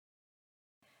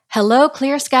Hello,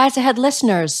 Clear Skies Ahead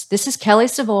listeners. This is Kelly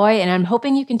Savoy, and I'm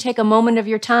hoping you can take a moment of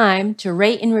your time to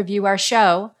rate and review our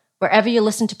show wherever you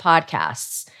listen to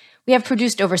podcasts. We have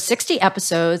produced over 60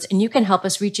 episodes, and you can help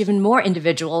us reach even more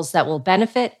individuals that will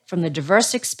benefit from the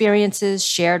diverse experiences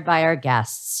shared by our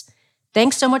guests.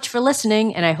 Thanks so much for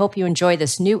listening, and I hope you enjoy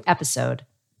this new episode.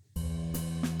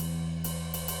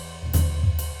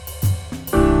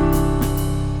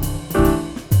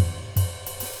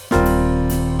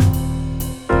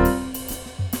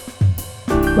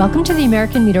 Welcome to the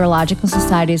American Meteorological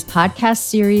Society's podcast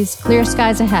series, Clear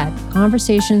Skies Ahead,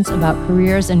 conversations about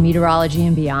careers in meteorology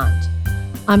and beyond.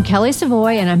 I'm Kelly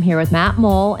Savoy, and I'm here with Matt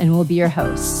Mole, and we'll be your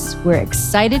hosts. We're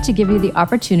excited to give you the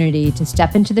opportunity to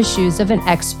step into the shoes of an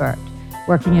expert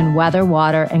working in weather,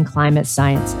 water, and climate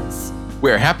sciences.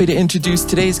 We're happy to introduce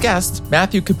today's guest,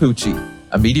 Matthew Cappucci,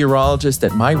 a meteorologist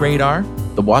at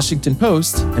MyRadar, The Washington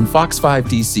Post, and Fox 5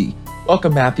 DC.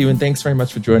 Welcome, Matthew, and thanks very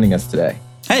much for joining us today.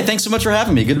 Hey, thanks so much for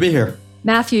having me. Good to be here.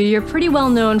 Matthew, you're pretty well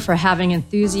known for having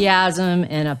enthusiasm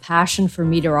and a passion for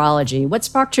meteorology. What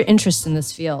sparked your interest in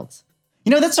this field?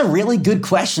 You know, that's a really good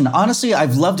question. Honestly,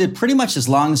 I've loved it pretty much as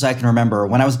long as I can remember.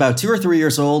 When I was about 2 or 3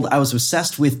 years old, I was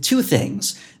obsessed with two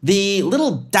things. The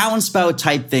little downspout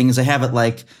type things I have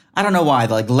at I don't know why,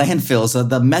 like landfills,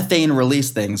 the methane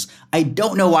release things. I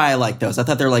don't know why I like those. I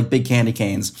thought they were like big candy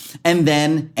canes. And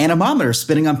then anemometers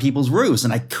spinning on people's roofs.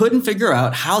 And I couldn't figure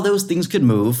out how those things could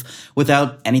move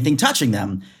without anything touching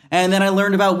them. And then I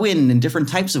learned about wind and different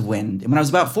types of wind. And when I was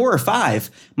about 4 or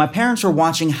 5, my parents were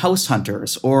watching House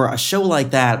Hunters or a show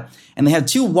like that. And they had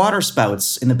 2 water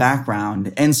spouts in the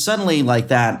background. And suddenly like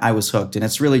that, I was hooked. And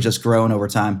it's really just grown over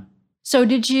time. So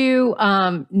did you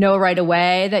know right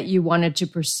away that you wanted to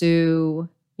pursue,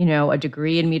 a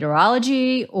degree in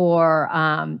meteorology? Or,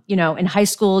 in high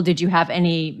school, did you have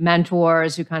any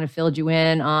mentors who kind of filled you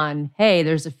in on, hey,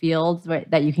 there's a field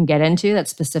that you can get into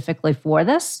that's specifically for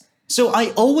this? So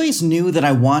I always knew that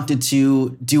I wanted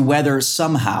to do weather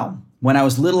somehow. When I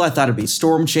was little, I thought it'd be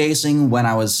storm chasing. When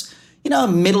I was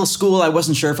middle school, I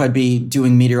wasn't sure if I'd be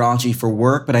doing meteorology for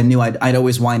work, but I knew I'd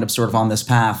always wind up sort of on this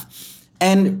path.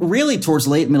 And really towards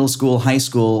late middle school, high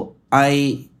school,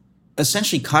 I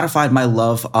essentially codified my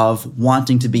love of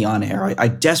wanting to be on air. I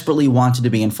desperately wanted to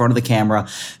be in front of the camera,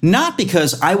 not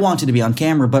because I wanted to be on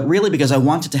camera, but really because I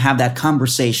wanted to have that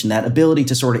conversation, that ability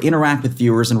to sort of interact with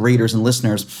viewers and readers and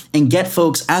listeners and get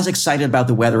folks as excited about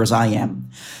the weather as I am.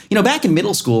 Back in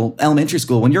middle school, elementary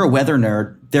school, when you're a weather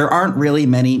nerd, there aren't really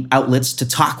many outlets to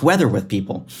talk weather with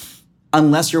people,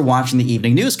 unless you're watching the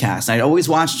evening newscast. I'd always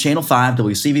watch Channel 5,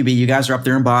 WCVB. You guys are up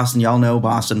there in Boston. Y'all know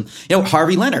Boston.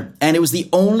 Harvey Leonard. And it was the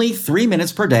only 3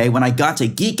 minutes per day when I got to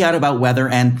geek out about weather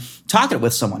and talk it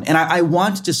with someone. And I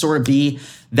wanted to sort of be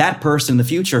that person in the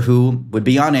future who would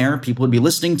be on air, people would be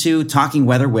listening to, talking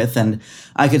weather with, and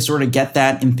I could sort of get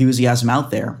that enthusiasm out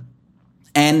there.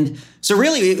 And so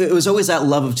really, it was always that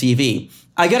love of TV.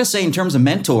 I got to say, in terms of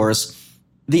mentors,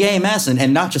 the AMS,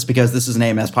 and not just because this is an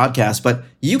AMS podcast, but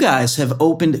you guys have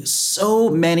opened so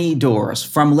many doors,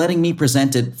 from letting me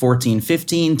present at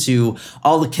 1415 to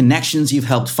all the connections you've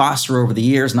helped foster over the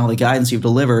years and all the guidance you've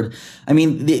delivered. I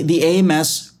mean, the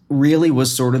AMS really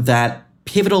was sort of that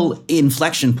pivotal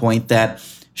inflection point that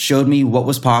showed me what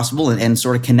was possible and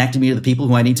sort of connected me to the people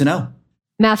who I need to know.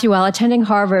 Matthew, while attending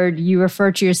Harvard, you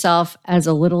refer to yourself as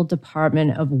a little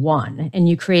department of one, and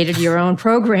you created your own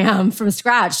program from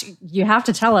scratch. You have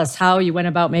to tell us how you went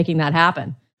about making that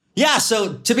happen. Yeah,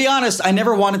 so to be honest, I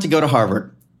never wanted to go to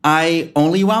Harvard. I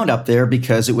only wound up there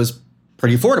because it was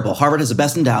pretty affordable. Harvard has the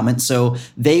best endowment, so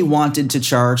they wanted to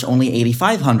charge only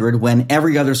 $8,500 when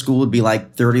every other school would be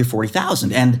like $30,000 or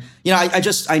 $40,000. And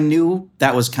I knew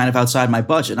that was kind of outside my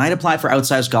budget. And I'd applied for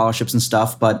outside scholarships and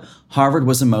stuff, but Harvard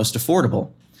was the most affordable.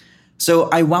 So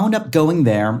I wound up going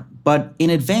there, but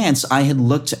in advance, I had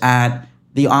looked at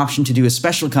the option to do a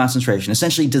special concentration,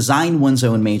 essentially design one's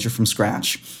own major from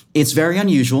scratch. It's very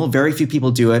unusual. Very few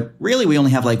people do it. Really, we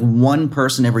only have like one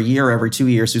person every year or every 2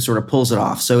 years who sort of pulls it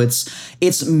off. So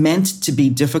it's meant to be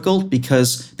difficult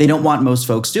because they don't want most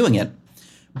folks doing it.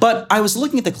 But I was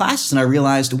looking at the classes and I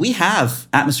realized we have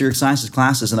atmospheric sciences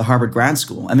classes in the Harvard Grad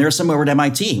School, and there are some over at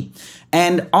MIT.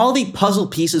 And all the puzzle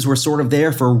pieces were sort of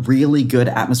there for a really good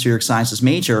atmospheric sciences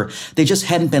major. They just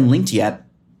hadn't been linked yet.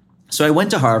 So I went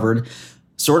to Harvard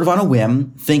sort of on a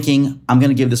whim, thinking I'm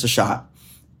going to give this a shot.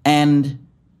 And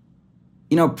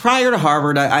prior to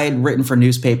Harvard, I had written for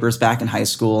newspapers back in high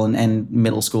school and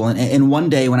middle school. And one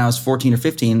day when I was 14 or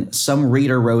 15, some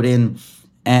reader wrote in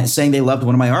saying they loved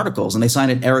one of my articles, and they signed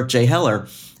it Eric J. Heller.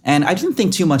 And I didn't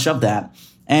think too much of that.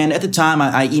 And at the time,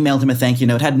 I emailed him a thank you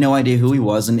note, had no idea who he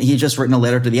was, and he had just written a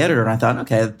letter to the editor, and I thought,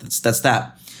 okay, that's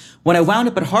that. When I wound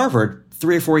up at Harvard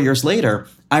 3 or 4 years later,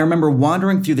 I remember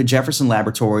wandering through the Jefferson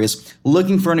laboratories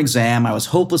looking for an exam. I was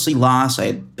hopelessly lost. I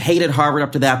had hated Harvard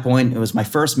up to that point. It was my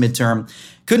first midterm.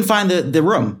 Couldn't find the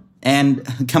room. And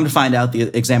come to find out, the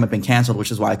exam had been canceled, which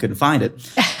is why I couldn't find it.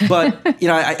 But,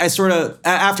 I sort of,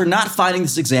 after not finding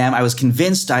this exam, I was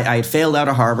convinced I had failed out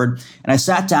of Harvard. And I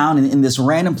sat down in this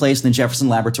random place in the Jefferson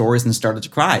laboratories and started to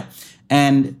cry.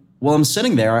 And while I'm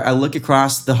sitting there, I look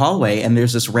across the hallway and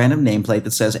there's this random nameplate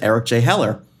that says Eric J.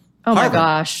 Heller. Oh Harvard. my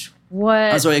gosh. What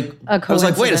I was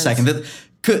like, wait a second.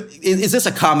 Is this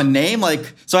a common name?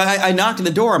 So I knocked on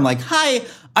the door. I'm like, hi,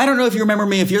 I don't know if you remember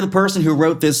me, if you're the person who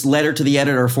wrote this letter to the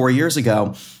editor 4 years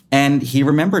ago. And he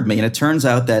remembered me. And it turns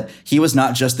out that he was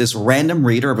not just this random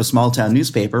reader of a small town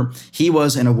newspaper. He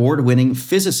was an award-winning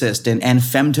physicist and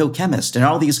femtochemist and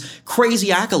all these crazy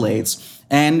accolades.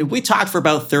 And we talked for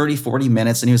about 30, 40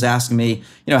 minutes. And he was asking me,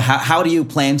 how do you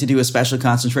plan to do a special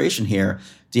concentration here?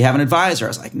 Do you have an advisor? I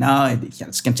was like, no,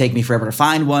 it's going to take me forever to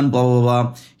find one, blah, blah,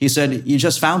 blah. He said, you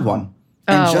just found one.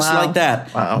 And like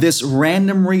that, this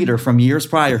random reader from years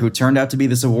prior who turned out to be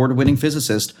this award-winning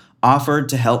physicist offered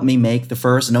to help me make the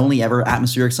first and only ever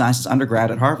atmospheric sciences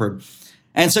undergrad at Harvard.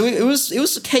 And so it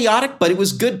was chaotic, but it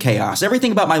was good chaos.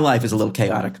 Everything about my life is a little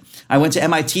chaotic. I went to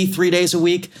MIT 3 days a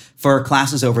week for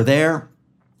classes over there.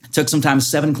 Took sometimes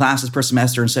 7 classes per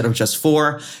semester instead of just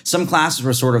 4. Some classes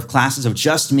were sort of classes of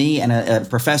just me and a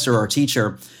professor or a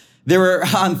teacher. There were,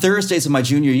 on Thursdays of my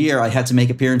junior year, I had to make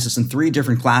appearances in 3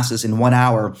 different classes in 1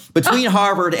 hour between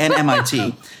Harvard and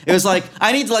MIT. It was like,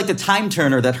 I need the time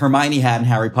turner that Hermione had in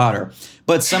Harry Potter.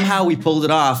 But somehow we pulled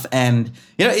it off. And,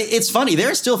 it's funny.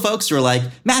 There are still folks who are like,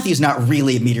 Matthew's not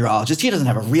really a meteorologist. He doesn't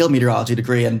have a real meteorology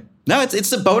degree. And no,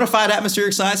 it's a bona fide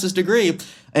atmospheric sciences degree,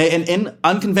 an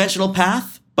unconventional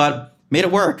path, but made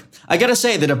it work. I got to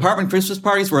say, the department Christmas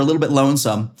parties were a little bit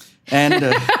lonesome.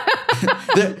 And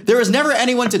there was never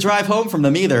anyone to drive home from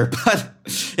them either, but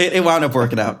it wound up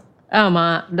working out. Oh,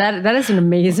 my, that is an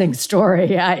amazing story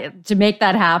to make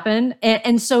that happen.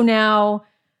 And so now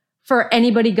for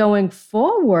anybody going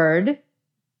forward,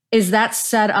 is that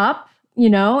set up?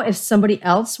 If somebody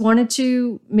else wanted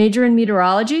to major in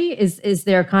meteorology, is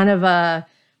there kind of an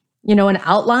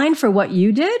outline for what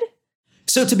you did?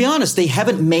 So to be honest, they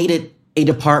haven't made it a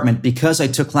department because I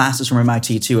took classes from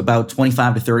MIT too. About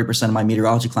 25 to 30% of my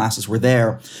meteorology classes were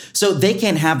there. So they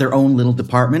can't have their own little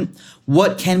department.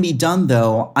 What can be done,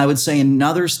 though, I would say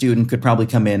another student could probably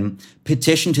come in,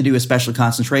 petition to do a special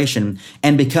concentration.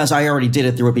 And because I already did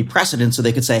it, there would be precedent. So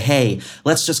they could say, hey,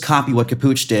 let's just copy what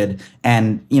Capuch did.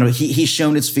 And, he's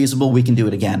shown it's feasible. We can do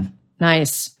it again.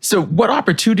 Nice. So what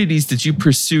opportunities did you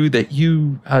pursue that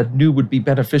you knew would be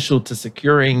beneficial to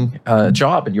securing a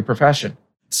job in your profession?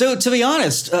 So to be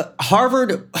honest,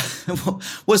 Harvard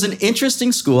was an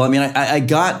interesting school. I mean, I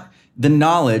got the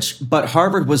knowledge, but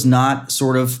Harvard was not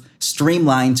sort of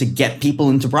streamlined to get people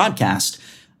into broadcast.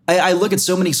 I look at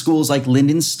so many schools like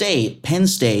Lyndon State, Penn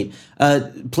State,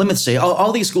 Plymouth State,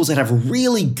 all these schools that have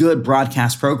really good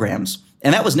broadcast programs.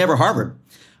 And that was never Harvard.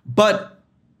 But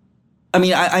I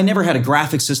mean, I never had a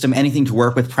graphic system, anything to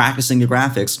work with, practicing the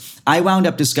graphics. I wound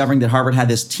up discovering that Harvard had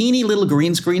this teeny little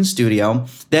green screen studio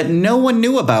that no one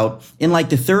knew about in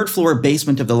the 3rd floor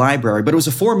basement of the library, but it was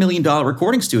a $4 million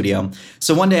recording studio.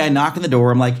 So one day I knocked on the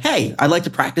door. I'm like, hey, I'd like to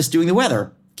practice doing the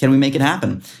weather. Can we make it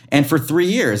happen? And for 3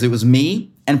 years, it was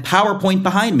me and PowerPoint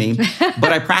behind me,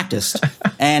 but I practiced.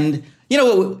 And,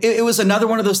 it was another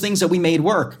one of those things that we made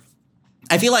work.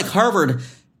 I feel like Harvard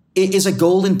is a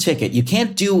golden ticket. You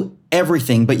can't do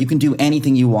everything, but you can do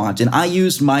anything you want. And I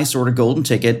used my sort of golden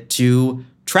ticket to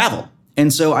travel.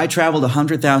 And so I traveled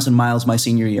 100,000 miles my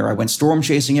senior year. I went storm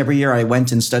chasing every year. I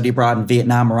went and studied abroad in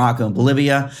Vietnam, Morocco, and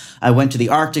Bolivia. I went to the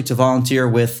Arctic to volunteer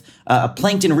with a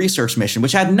plankton research mission,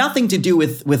 which had nothing to do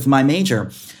with my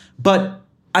major. But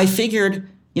I figured,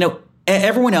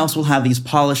 everyone else will have these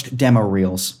polished demo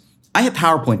reels. I have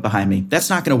PowerPoint behind me. That's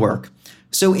not going to work.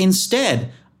 So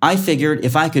instead, I figured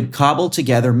if I could cobble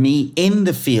together me in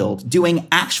the field doing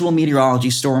actual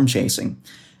meteorology storm chasing,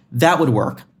 that would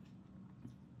work.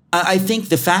 I think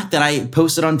the fact that I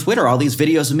posted on Twitter all these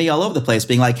videos of me all over the place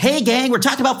being like, hey, gang, we're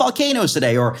talking about volcanoes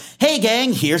today, or hey,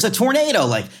 gang, here's a tornado.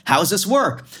 How does this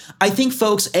work? I think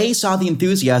folks, A, saw the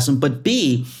enthusiasm, but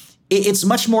B, it's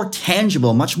much more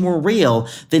tangible, much more real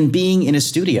than being in a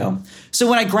studio. So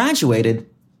when I graduated,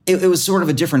 it was sort of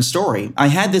a different story. I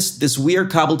had this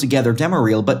weird cobbled together demo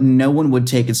reel, but no one would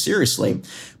take it seriously.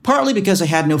 Partly because I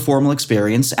had no formal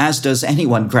experience, as does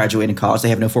anyone graduating college, they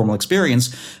have no formal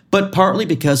experience, but partly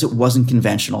because it wasn't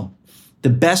conventional. The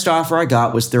best offer I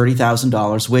got was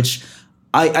 $30,000, which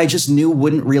I just knew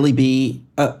wouldn't really be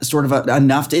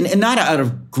enough to, and not out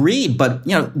of greed, but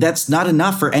that's not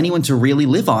enough for anyone to really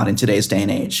live on in today's day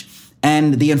and age.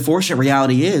 And the unfortunate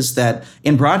reality is that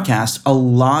in broadcast, a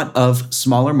lot of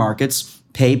smaller markets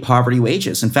pay poverty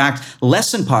wages. In fact,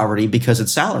 less than poverty because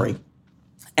it's salary.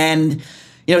 And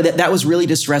that was really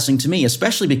distressing to me,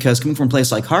 especially because coming from a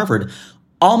place like Harvard,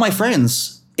 all my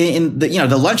friends in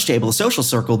the lunch table, the social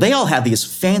circle, they all had these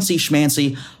fancy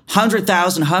schmancy $100,000,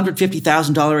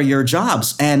 $150,000 a year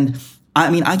jobs. And I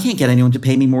mean, I can't get anyone to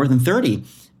pay me more than 30.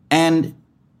 And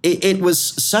it was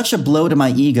such a blow to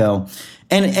my ego.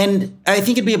 And I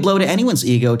think it'd be a blow to anyone's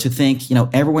ego to think,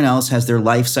 everyone else has their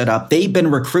life set up. They've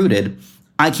been recruited.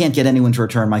 I can't get anyone to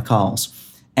return my calls.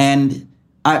 And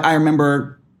I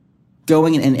remember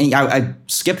going and I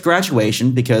skipped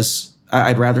graduation because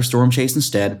I'd rather storm chase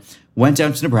instead. Went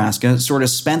down to Nebraska, sort of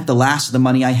spent the last of the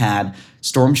money I had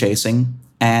storm chasing,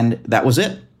 and that was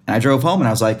it. And I drove home and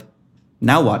I was like,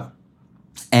 now what?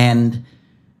 And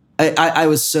I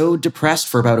was so depressed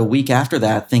for about a week after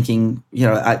that, thinking,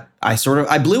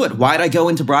 I blew it. Why did I go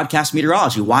into broadcast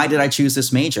meteorology? Why did I choose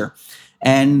this major?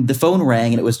 And the phone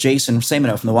rang, and it was Jason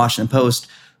Semino from the Washington Post,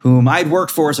 whom I'd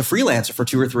worked for as a freelancer for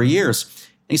 2 or 3 years.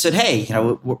 And he said, hey,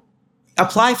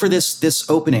 apply for this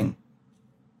opening.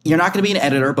 You're not going to be an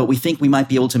editor, but we think we might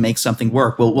be able to make something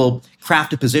work. We'll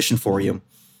craft a position for you.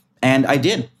 And I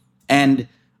did. And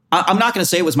I'm not going to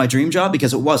say it was my dream job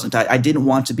because it wasn't. I didn't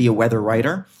want to be a weather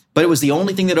writer, but it was the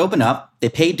only thing that opened up. They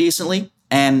paid decently,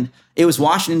 and it was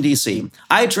Washington, D.C.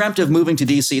 I dreamt of moving to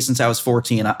D.C. since I was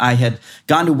 14. I had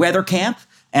gone to weather camp,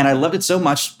 and I loved it so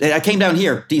much. I came down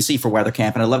here, D.C., for weather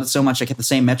camp, and I loved it so much I kept the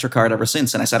same MetroCard ever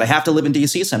since. And I said, I have to live in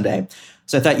D.C. someday.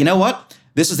 So I thought, you know what?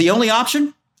 This is the only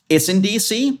option. It's in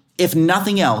D.C. If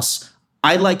nothing else,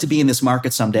 I'd like to be in this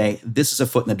market someday. This is a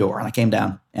foot in the door. And I came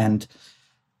down, and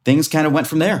things kind of went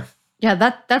from there.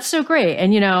 Yeah, that's so great.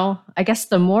 And, I guess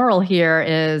the moral here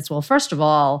is, well, first of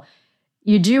all,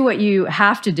 you do what you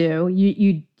have to do.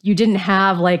 You didn't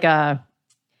have like the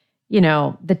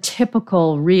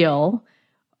typical reel,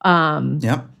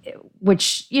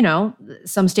 which,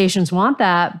 some stations want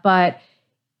that, but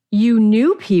you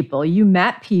knew people, you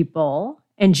met people,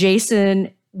 and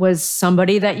Jason was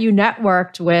somebody that you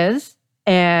networked with,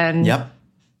 and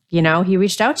he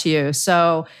reached out to you.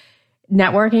 So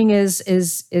networking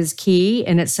is key,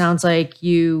 and it sounds like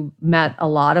you met a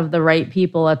lot of the right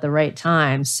people at the right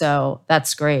time. So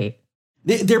that's great.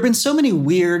 There have been so many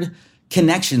weird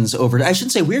connections I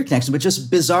shouldn't say weird connections, but just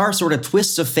bizarre sort of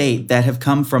twists of fate that have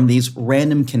come from these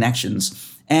random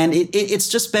connections. And it's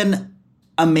just been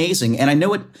amazing. And I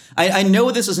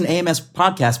know this is an AMS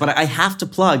podcast, but I have to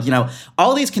plug,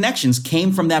 all these connections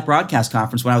came from that broadcast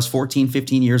conference when I was 14,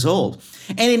 15 years old.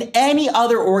 And in any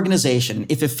other organization,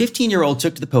 if a 15-year-old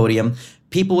took to the podium,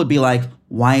 people would be like,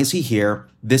 why is he here?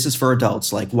 This is for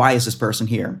adults. Like, why is this person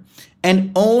here?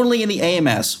 And only in the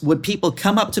AMS would people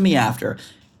come up to me after,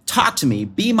 talk to me,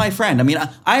 be my friend. I mean,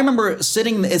 I remember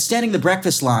standing the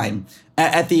breakfast line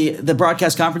at the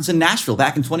broadcast conference in Nashville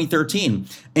back in 2013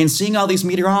 and seeing all these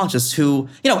meteorologists who,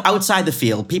 outside the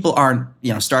field, people aren't,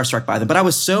 starstruck by them. But I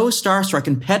was so starstruck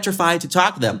and petrified to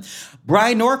talk to them.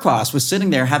 Brian Norcross was sitting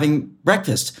there having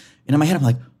breakfast. And in my head, I'm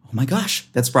like, oh my gosh,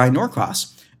 that's Brian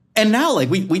Norcross. And now,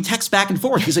 we text back and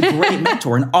forth. He's a great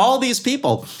mentor. And all these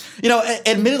people,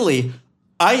 admittedly,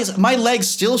 my legs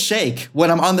still shake when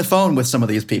I'm on the phone with some of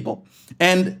these people.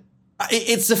 And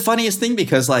it's the funniest thing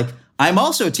because, I'm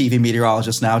also a TV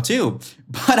meteorologist now, too.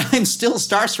 But I'm still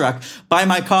starstruck by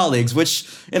my colleagues,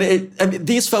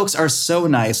 these folks are so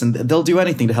nice, and they'll do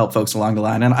anything to help folks along the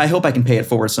line. And I hope I can pay it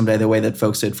forward someday the way that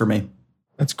folks did for me.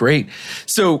 That's great.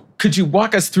 So could you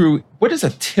walk us through what is a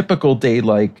typical day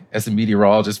like as a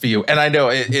meteorologist for you? And I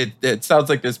know it sounds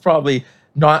like there's probably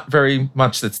not very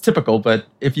much that's typical, but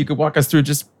if you could walk us through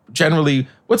just generally,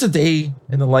 what's a day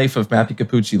in the life of Matthew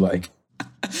Cappucci like?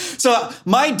 So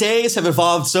my days have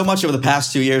evolved so much over the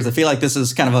past 2 years. I feel like this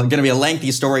is kind of going to be a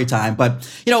lengthy story time. But,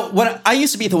 when I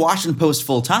used to be at the Washington Post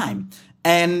full time,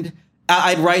 and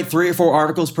I'd write 3 or 4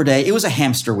 articles per day. It was a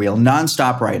hamster wheel,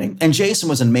 nonstop writing. And Jason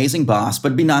was an amazing boss, but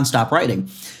it'd be nonstop writing.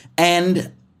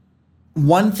 And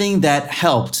one thing that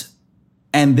helped,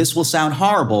 and this will sound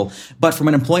horrible, but from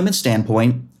an employment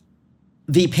standpoint,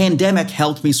 the pandemic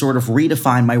helped me sort of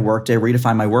redefine my workday,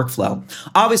 redefine my workflow.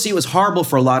 Obviously, it was horrible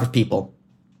for a lot of people.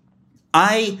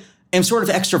 I am sort of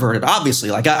extroverted,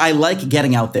 obviously. I like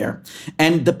getting out there.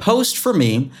 And the Post for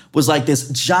me was like this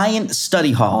giant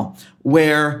study hall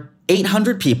where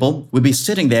 800 people would be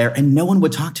sitting there and no one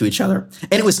would talk to each other.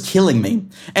 And it was killing me.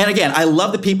 And again, I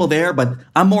love the people there, but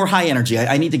I'm more high energy.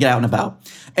 I need to get out and about.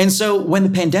 And so when the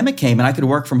pandemic came and I could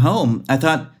work from home, I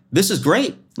thought, this is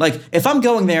great. Like, if I'm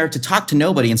going there to talk to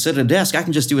nobody and sit at a desk, I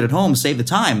can just do it at home, save the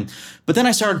time. But then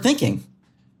I started thinking,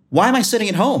 why am I sitting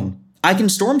at home? I can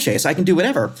storm chase. I can do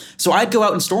whatever. So I'd go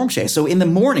out and storm chase. So in the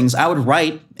mornings, I would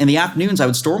write. In the afternoons, I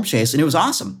would storm chase. And it was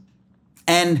awesome.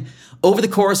 And over the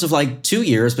course of like 2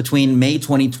 years, between May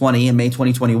 2020 and May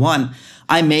 2021,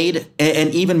 I made an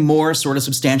even more sort of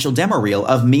substantial demo reel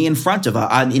of me in front of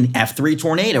an F3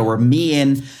 tornado, or me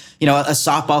in, a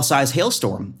softball-sized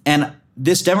hailstorm. And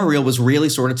this demo reel was really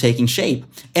sort of taking shape.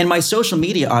 And my social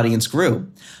media audience grew.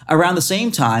 Around the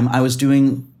same time, I was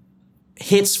doing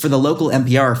hits for the local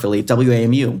NPR affiliate,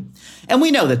 WAMU. And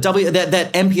we know that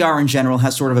that NPR in general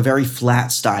has sort of a very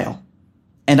flat style.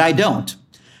 And I don't.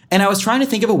 And I was trying to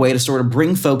think of a way to sort of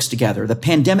bring folks together. The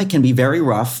pandemic can be very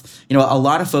rough. A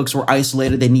lot of folks were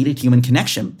isolated. They needed human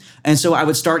connection. And so I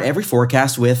would start every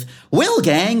forecast with, "Well,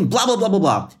 gang, blah, blah, blah, blah,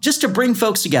 blah," just to bring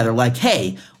folks together. Like,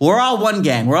 hey, we're all one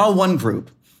gang. We're all one group.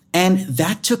 And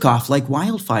that took off like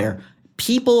wildfire.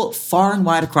 People far and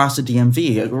wide across the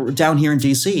DMV, down here in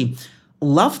DC,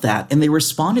 loved that. And they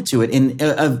responded to it in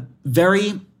a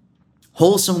very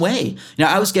wholesome way.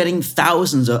 I was getting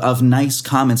thousands of nice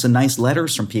comments and nice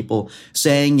letters from people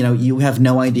saying, you have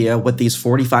no idea what these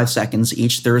 45 seconds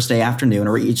each Thursday afternoon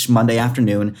or each Monday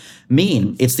afternoon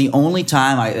mean. It's the only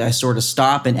time I sort of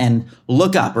stop and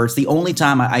look up, or it's the only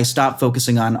time I stop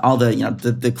focusing on all the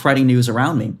cruddy news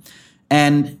around me.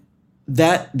 And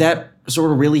that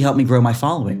sort of really helped me grow my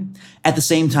following. At the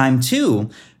same time, too,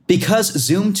 because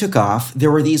Zoom took off,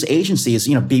 there were these agencies,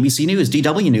 BBC News,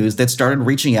 DW News, that started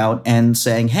reaching out and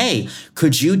saying, hey,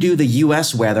 could you do the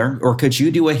U.S. weather, or could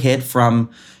you do a hit from,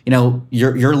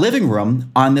 your living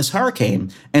room on this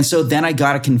hurricane? And so then I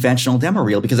got a conventional demo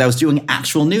reel because I was doing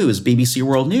actual news, BBC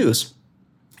World News.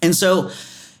 And so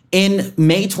in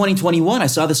May 2021, I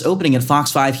saw this opening at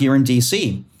Fox 5 here in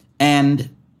DC. And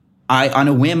on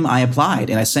a whim, I applied,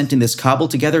 and I sent in this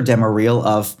cobbled together demo reel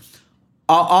of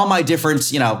all my different,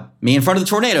 me in front of the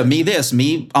tornado, me this,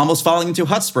 me almost falling into a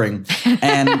hot spring.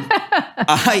 And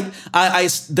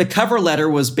the cover letter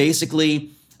was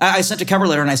basically, I sent a cover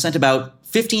letter and I sent about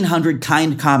 1,500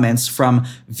 kind comments from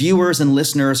viewers and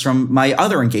listeners from my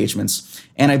other engagements.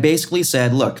 And I basically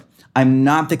said, look, I'm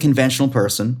not the conventional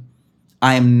person.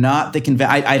 I am not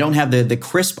I don't have the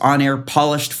crisp on-air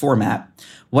polished format.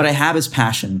 What I have is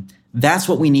passion. That's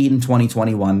what we need in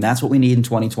 2021. That's what we need in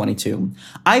 2022.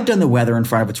 I've done the weather in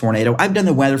front of a tornado. I've done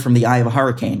the weather from the eye of a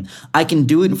hurricane. I can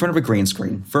do it in front of a green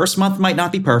screen. First month might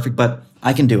not be perfect, but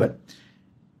I can do it.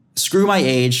 Screw my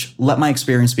age. Let my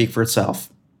experience speak for itself.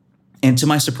 And to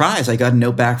my surprise, I got a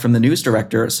note back from the news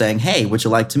director saying, hey, would you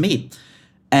like to meet?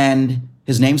 And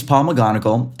his name's Paul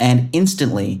McGonigal. And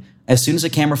instantly, as soon as the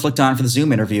camera flicked on for the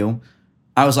Zoom interview,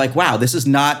 I was like, wow, this is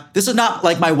not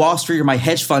like my Wall Street or my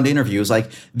hedge fund interviews.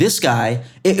 Like, this guy,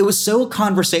 it was so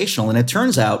conversational. And it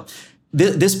turns out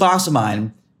this boss of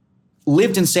mine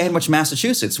lived in Sandwich,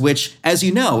 Massachusetts, which, as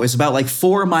you know, is about like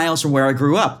 4 miles from where I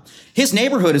grew up. His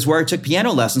neighborhood is where I took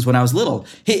piano lessons when I was little.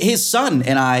 His son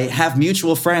and I have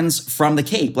mutual friends from the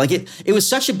Cape. Like, it was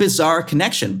such a bizarre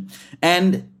connection.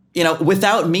 And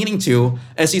without meaning to,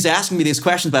 as he's asking me these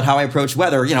questions about how I approach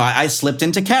weather, I slipped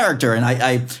into character, and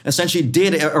I essentially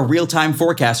did a real-time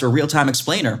forecast or a real-time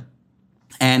explainer.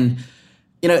 And,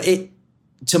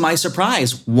 to my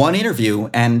surprise, one interview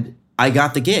and I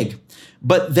got the gig.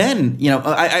 But then,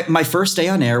 my first day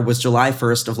on air was July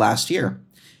 1st of last year.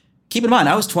 Keep in mind,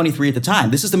 I was 23 at the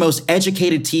time. This is the most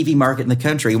educated TV market in the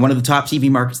country, one of the top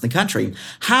TV markets in the country.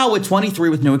 How, at 23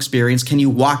 with no experience, can you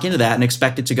walk into that and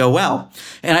expect it to go well?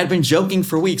 And I'd been joking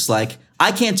for weeks, like,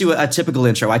 I can't do a typical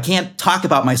intro. I can't talk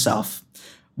about myself.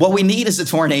 What we need is a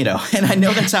tornado. And I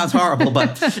know that sounds horrible,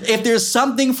 but if there's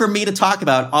something for me to talk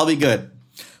about, I'll be good.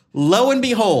 Lo and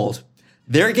behold,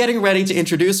 they're getting ready to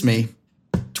introduce me.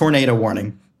 Tornado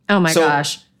warning. Oh my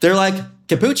gosh. They're like,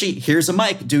 Capucci, here's a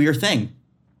mic, do your thing.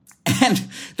 And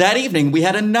that evening, we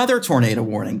had another tornado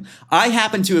warning. I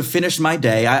happened to have finished my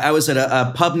day. I was at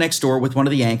a pub next door with one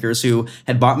of the anchors who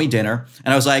had bought me dinner.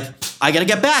 And I was like, I got to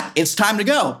get back. It's time to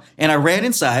go. And I ran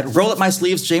inside, rolled up my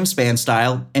sleeves James Spann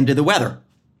style, and did the weather.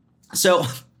 So,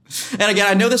 and again,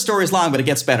 I know this story is long, but it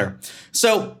gets better.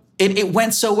 So it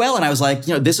went so well. And I was like,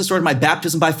 this is sort of my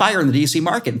baptism by fire in the DC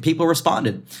market. And people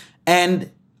responded. And,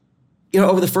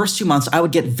 over the first 2 months, I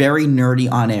would get very nerdy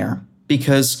on air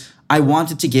because I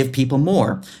wanted to give people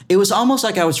more. It was almost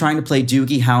like I was trying to play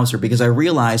Doogie Howser because I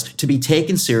realized to be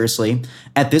taken seriously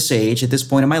at this age, at this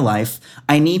point in my life,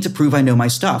 I need to prove I know my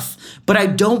stuff. But I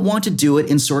don't want to do it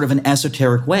in sort of an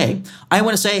esoteric way. I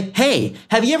want to say, hey,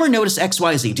 have you ever noticed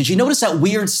XYZ? Did you notice that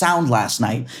weird sound last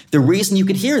night? The reason you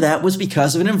could hear that was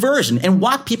because of an inversion, and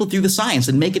walk people through the science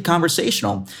and make it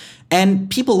conversational. And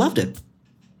people loved it.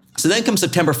 So then comes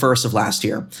September 1st of last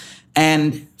year.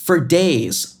 And for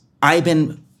days, I've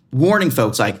been warning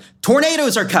folks like,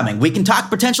 tornadoes are coming. We can talk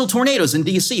potential tornadoes in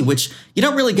DC, which you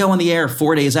don't really go on the air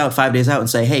 4 days out, 5 days out and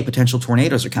say, hey, potential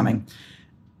tornadoes are coming.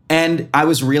 And I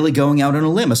was really going out on a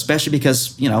limb, especially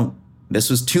because, this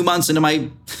was 2 months into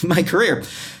my career.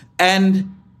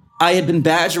 And I had been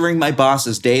badgering my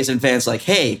bosses days in advance, like,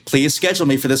 hey, please schedule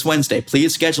me for this Wednesday.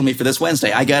 Please schedule me for this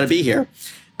Wednesday. I got to be here.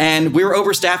 And we were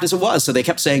overstaffed as it was. So they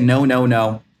kept saying, no, no,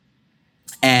 no.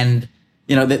 And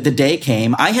the day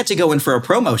came, I had to go in for a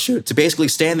promo shoot to basically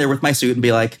stand there with my suit and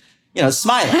be like,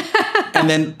 smiling. And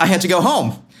then I had to go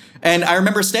home. And I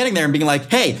remember standing there and being like,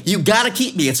 hey, you got to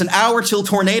keep me. It's an hour till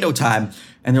tornado time.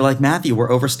 And they're like, Matthew, we're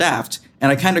overstaffed.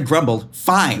 And I kind of grumbled,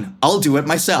 fine, I'll do it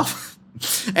myself.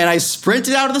 And I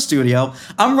sprinted out of the studio.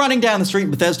 I'm running down the street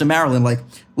in Bethesda, Maryland, like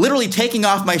literally taking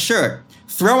off my shirt,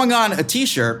 throwing on a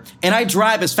t-shirt, and I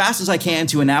drive as fast as I can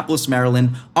to Annapolis,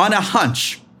 Maryland on a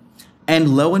hunch.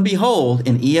 And lo and behold,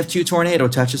 an EF2 tornado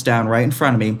touches down right in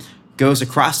front of me, goes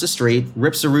across the street,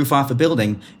 rips the roof off a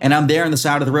building, and I'm there on the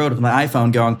side of the road with my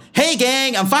iPhone going, hey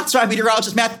gang, I'm Fox 5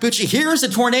 meteorologist Matt Cappucci, here's a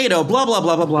tornado, blah, blah,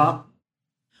 blah, blah, blah.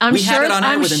 I'm sure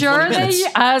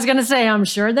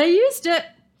they used it.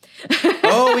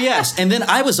 Oh, yes. And then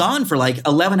I was on for like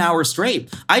 11 hours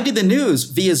straight. I did the news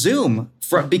via Zoom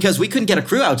because we couldn't get a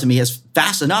crew out to me as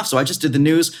fast enough. So I just did the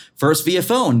news first via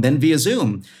phone, then via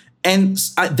Zoom. And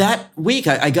that week,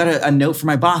 I got a note from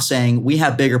my boss saying, we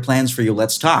have bigger plans for you.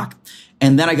 Let's talk.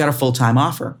 And then I got a full-time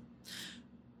offer.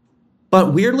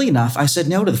 But weirdly enough, I said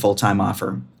no to the full-time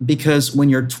offer because when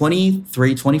you're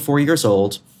 23, 24 years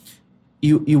old,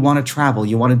 you want to travel.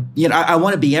 You want to, I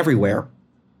want to be everywhere.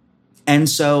 And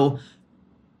so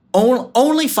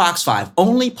only Fox 5,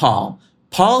 only Paul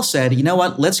said, you know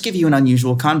what, let's give you an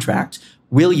unusual contract.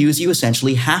 We'll use you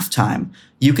essentially half-time.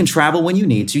 You can travel when you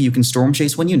need to. You can storm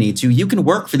chase when you need to. You can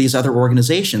work for these other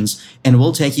organizations, and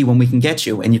we'll take you when we can get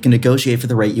you, and you can negotiate for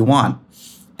the rate you want.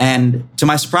 And to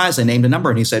my surprise, I named a number,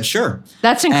 and he said, sure.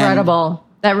 That's incredible.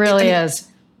 That really is.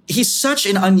 He's such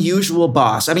an unusual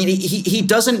boss. I mean, he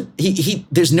doesn't,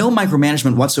 there's no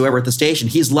micromanagement whatsoever at the station.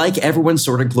 He's like everyone's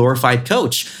sort of glorified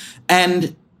coach.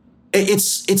 And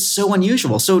it's so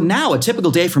unusual. So now a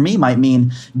typical day for me might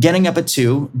mean getting up at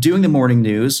 2, doing the morning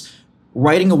news,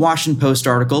 writing a Washington Post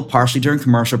article, partially during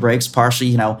commercial breaks,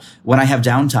 partially, when I have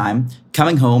downtime,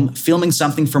 coming home, filming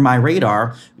something for my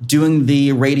radar, doing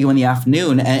the radio in the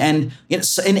afternoon. And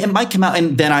it might come out.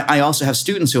 And then I also have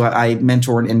students who I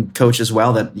mentor and coach as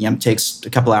well that takes a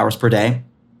couple hours per day.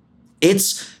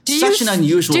 It's such an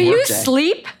unusual work day. Do you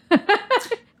sleep?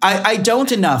 I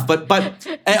don't enough, but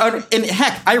and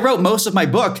heck, I wrote most of my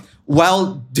book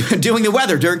while doing the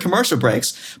weather during commercial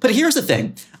breaks. But here's the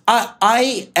thing.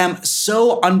 I am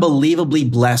so unbelievably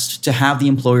blessed to have the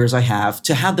employers I have,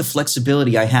 to have the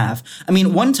flexibility I have. I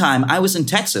mean, one time I was in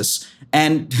Texas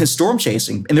and storm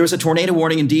chasing, and there was a tornado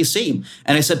warning in DC.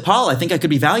 And I said, Paul, I think I could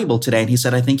be valuable today. And he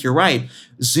said, I think you're right.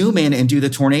 Zoom in and do the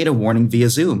tornado warning via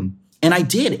Zoom. And I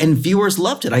did, and viewers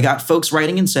loved it. I got folks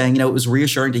writing and saying, it was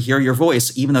reassuring to hear your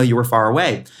voice, even though you were far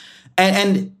away.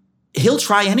 And he'll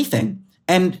try anything.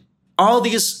 And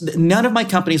none of my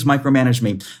companies micromanage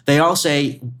me. They all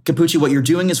say, Cappucci, what you're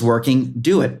doing is working,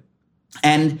 do it.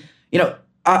 And,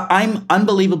 I'm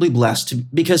unbelievably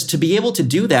blessed because to be able to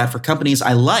do that for companies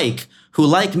I like, who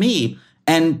like me,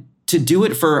 and to do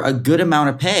it for a good amount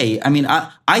of pay, I mean,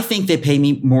 I think they pay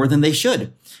me more than they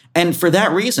should. And for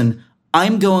that reason,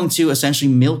 I'm going to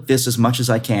essentially milk this as much as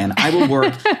I can. I will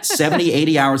work 70,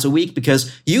 80 hours a week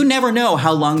because you never know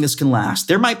how long this can last.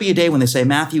 There might be a day when they say,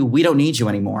 Matthew, we don't need you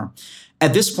anymore.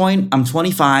 At this point, I'm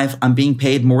 25. I'm being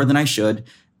paid more than I should.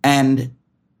 And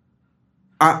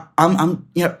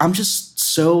I'm just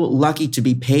so lucky to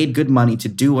be paid good money to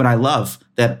do what I love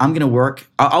that I'm going to work.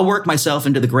 I'll work myself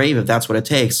into the grave if that's what it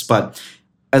takes. But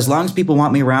as long as people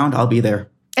want me around, I'll be there.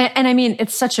 And I mean,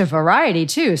 it's such a variety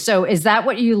too. So is that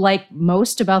what you like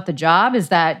most about the job? Is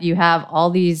that you have all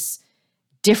these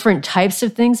different types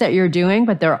of things that you're doing,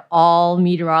 but they're all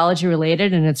meteorology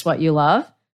related and it's what you love?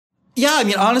 Yeah, I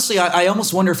mean, honestly, I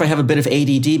almost wonder if I have a bit of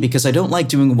ADD because I don't like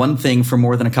doing one thing for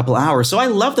more than a couple hours. So I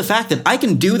love the fact that I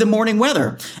can do the morning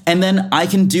weather, and then I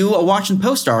can do a Washington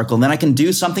Post article, and then I can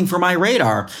do something for my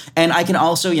radar. And I can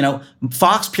also,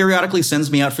 Fox periodically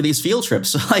sends me out for these field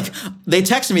trips. So like they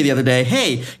texted me the other day,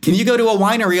 hey, can you go to a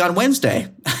winery on Wednesday?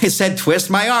 I said, twist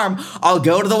my arm, I'll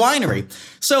go to the winery.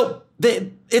 So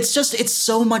it's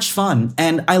so much fun.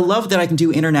 And I love that I can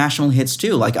do international hits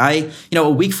too. Like a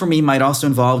week for me might also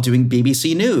involve doing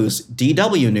BBC News,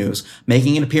 DW News,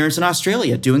 making an appearance in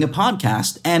Australia, doing a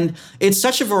podcast. And it's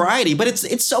such a variety, but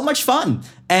it's so much fun.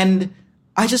 And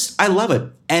I love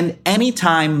it. And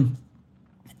anytime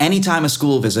a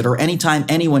school visit or anytime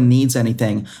anyone needs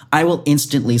anything, I will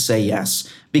instantly say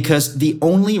yes. Because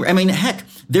heck,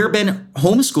 there have been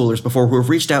homeschoolers before who have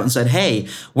reached out and said, hey,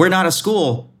 we're not a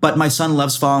school, but my son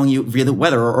loves following you via the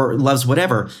weather or loves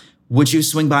whatever. Would you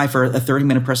swing by for a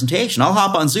 30-minute presentation? I'll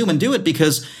hop on Zoom and do it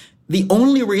because the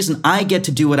only reason I get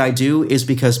to do what I do is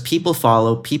because people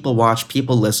follow, people watch,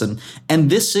 people listen. And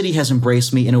this city has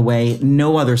embraced me in a way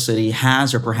no other city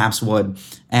has or perhaps would.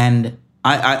 And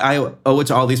I owe it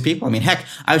to all these people. I mean, heck,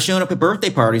 I've shown up at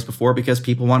birthday parties before because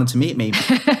people wanted to meet me.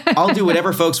 I'll do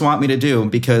whatever folks want me to do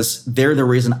because they're the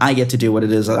reason I get to do what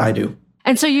it is that I do.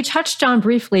 And so you touched on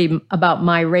briefly about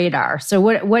My Radar. So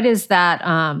what is that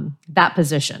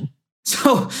position?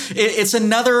 So it's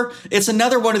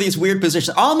another one of these weird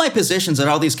positions. All my positions at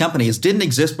all these companies didn't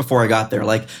exist before I got there.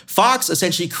 Like Fox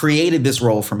essentially created this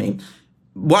role for me.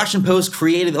 Washington Post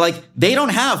created, they don't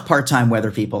have part-time weather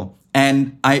people.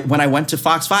 And when I went to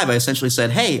Fox 5, I essentially said,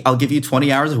 hey, I'll give you 20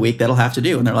 hours a week. That'll have to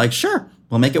do. And they're like, sure,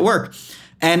 we'll make it work.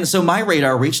 And so My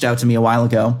Radar reached out to me a while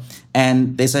ago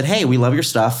and they said, hey, we love your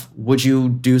stuff. Would you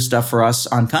do stuff for us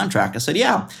on contract? I said,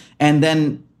 yeah. And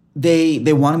then they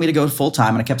wanted me to go full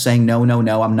time. And I kept saying, no,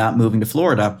 I'm not moving to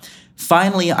Florida.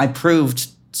 Finally, I proved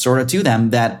sort of to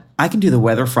them that I can do the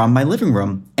weather from my living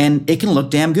room and it can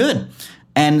look damn good.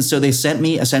 And so they sent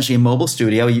me essentially a mobile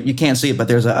studio. You can't see it, but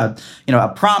there's a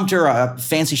prompter, a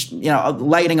fancy,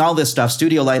 lighting, all this stuff,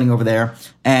 studio lighting over there.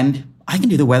 And I can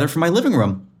do the weather from my living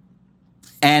room.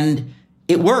 And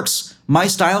it works. My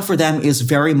style for them is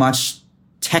very much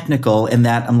technical in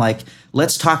that I'm like,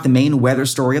 let's talk the main weather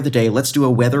story of the day. Let's do a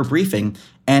weather briefing.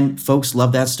 And folks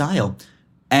love that style.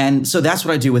 And so that's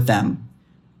what I do with them.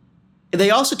 They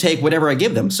also take whatever I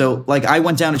give them. So like I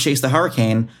went down to chase the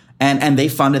hurricane and they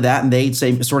funded that and they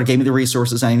sort of gave me the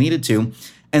resources I needed to.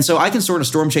 And so I can sort of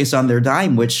storm chase on their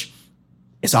dime, which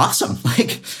is awesome.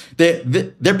 Like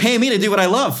they're paying me to do what I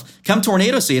love. Come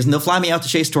tornado season, they'll fly me out to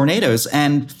chase tornadoes.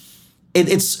 And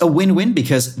it's a win-win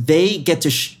because they get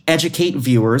to educate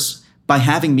viewers by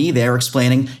having me there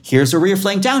explaining, here's a rear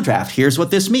flank downdraft, here's what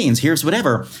this means, here's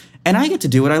whatever. And I get to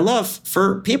do what I love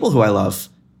for people who I love.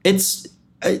 It's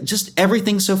just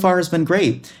everything so far has been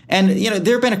great. And,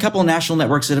 there have been a couple of national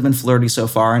networks that have been flirty so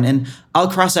far, and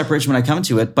I'll cross that bridge when I come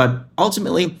to it. But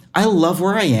ultimately, I love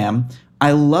where I am.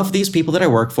 I love these people that I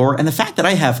work for. And the fact that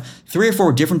I have 3 or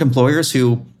 4 different employers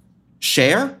who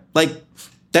share,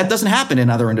 that doesn't happen in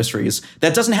other industries.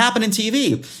 That doesn't happen in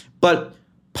TV. But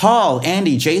Paul,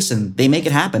 Andy, Jason, they make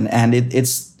it happen. And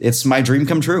it's my dream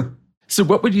come true. So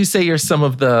what would you say are some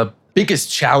of the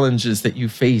biggest challenges that you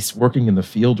face working in the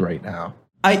field right now?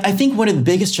 I think one of the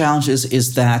biggest challenges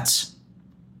is that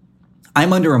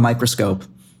I'm under a microscope,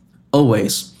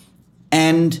 always.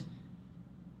 And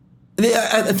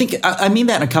I think I mean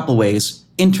that in a couple ways.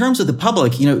 In terms of the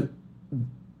public,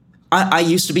 I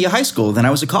used to be a high school, then I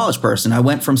was a college person. I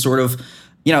went from sort of,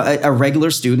 a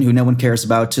regular student who no one cares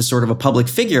about to sort of a public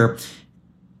figure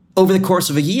over the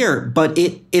course of a year, but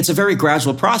it's a very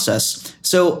gradual process.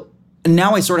 So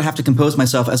now I sort of have to compose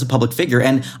myself as a public figure.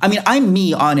 And I mean, I'm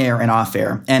me on air and off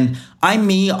air, and I'm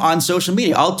me on social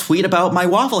media. I'll tweet about my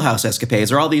Waffle House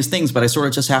escapades or all these things, but I sort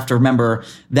of just have to remember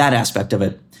that aspect of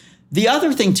it. The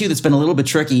other thing too that's been a little bit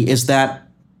tricky is that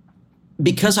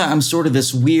because I'm sort of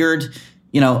this weird,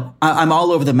 I'm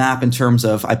all over the map in terms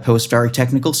of I post very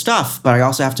technical stuff, but I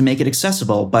also have to make it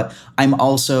accessible. But I'm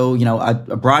also,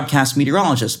 a broadcast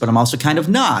meteorologist, but I'm also kind of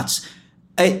not.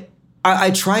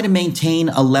 I try to maintain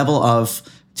a level of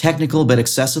technical but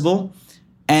accessible.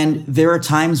 And there are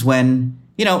times when,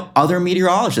 other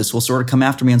meteorologists will sort of come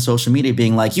after me on social media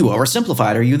being like, you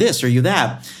oversimplified, are you this, are you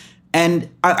that? And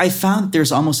I found that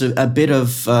there's almost a bit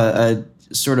of a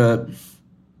sort of,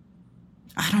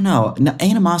 I don't know,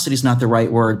 animosity is not the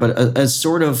right word, but a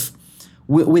sort of,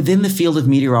 within the field of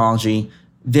meteorology,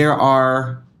 there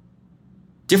are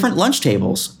different lunch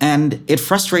tables. And it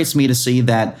frustrates me to see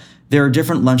that there are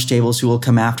different lunch tables who will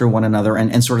come after one another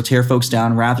and sort of tear folks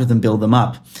down rather than build them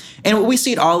up. And we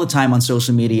see it all the time on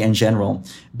social media in general.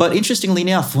 But interestingly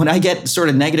enough, when I get sort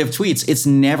of negative tweets, it's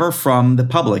never from the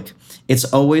public. It's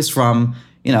always from,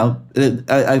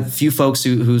 a few folks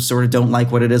who sort of don't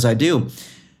like what it is I do.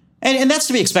 And that's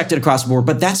to be expected across the board,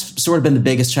 but that's sort of been the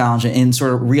biggest challenge in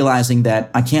sort of realizing that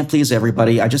I can't please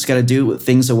everybody. I just got to do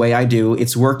things the way I do.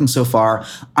 It's working so far.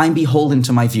 I'm beholden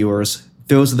to my viewers.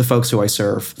 Those are the folks who I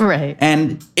serve. Right.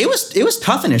 And it was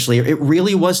tough initially. It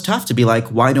really was tough to be like,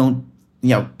 why don't,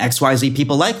 XYZ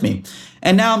people like me?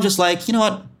 And now I'm just like, you know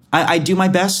what? I do my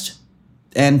best,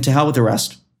 and to hell with the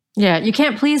rest. Yeah, you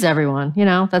can't please everyone.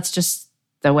 That's just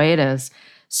the way it is.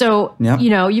 So,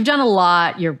 you've done a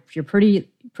lot. You're pretty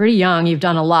young. You've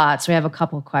done a lot. So we have a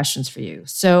couple of questions for you.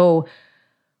 So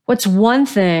what's one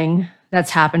thing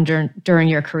that's happened during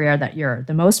your career that you're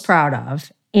the most proud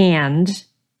of? And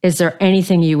is there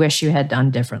anything you wish you had done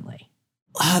differently?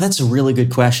 That's a really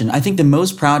good question. I think the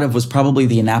most proud of was probably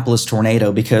the Annapolis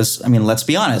tornado because, let's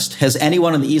be honest, has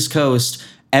anyone on the East Coast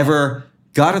ever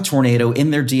got a tornado in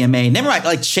their DMA? Never mind,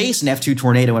 like chase an F2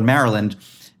 tornado in Maryland,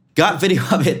 got video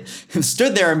of it,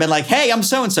 stood there and been like, hey, I'm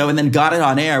so-and-so, and then got it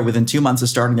on air within 2 months of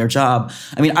starting their job.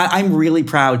 I'm really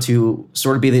proud to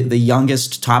sort of be the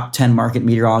youngest top 10 market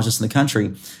meteorologist in the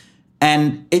country.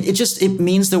 And it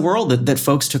means the world that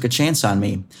folks took a chance on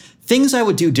me. Things I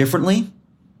would do differently,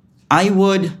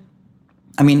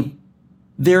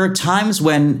 there are times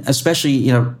when, especially,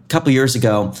 a couple years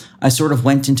ago, I sort of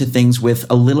went into things with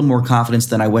a little more confidence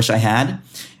than I wish I had.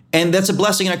 And that's a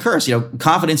blessing and a curse.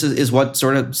 Confidence is what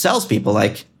sort of sells people.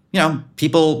 Like,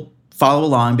 people follow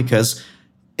along because,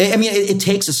 it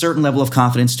takes a certain level of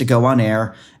confidence to go on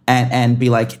air and be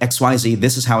like, XYZ,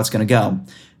 this is how it's going to go.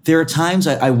 There are times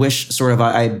I wish sort of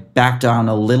I backed down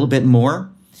a little bit more.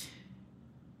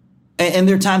 And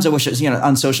there are times I wish,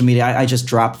 on social media, I just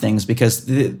drop things because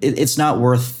it's not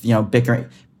worth, bickering.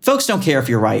 Folks don't care if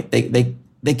you're right.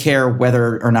 They care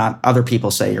whether or not other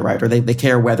people say you're right, or they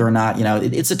care whether or not,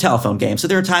 it's a telephone game. So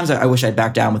there are times I wish I'd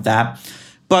back down with that.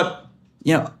 But,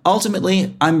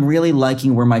 ultimately, I'm really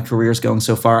liking where my career is going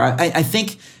so far. I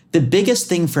think the biggest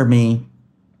thing for me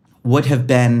would have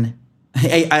been,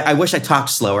 I wish I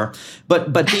talked slower,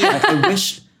 but B,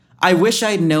 I wish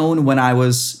I'd known when I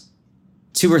was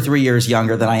 2 or 3 years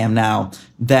younger than I am now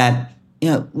that,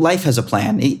 life has a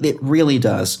plan. It really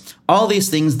does. All these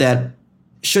things that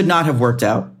should not have worked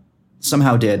out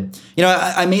somehow did.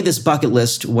 I made this bucket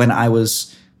list when I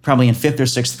was probably in 5th or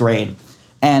 6th grade.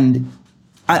 And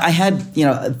I had,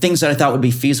 things that I thought would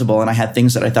be feasible, and I had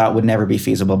things that I thought would never be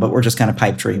feasible, but were just kind of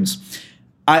pipe dreams.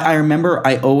 I remember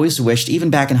I always wished, even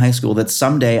back in high school, that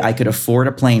someday I could afford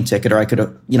a plane ticket or I could,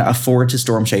 afford to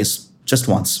storm chase just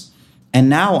once. And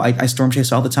now I storm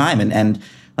chase all the time, and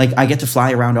I get to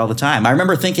fly around all the time. I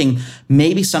remember thinking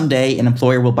maybe someday an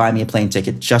employer will buy me a plane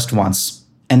ticket just once.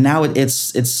 And now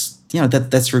it's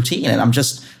that's routine, and I'm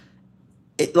just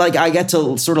I get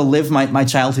to sort of live my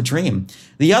childhood dream.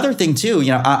 The other thing too,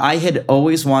 I had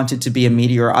always wanted to be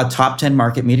a top 10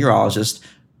 market meteorologist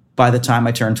by the time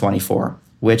I turned 24,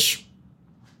 which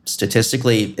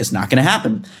statistically is not going to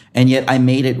happen. And yet I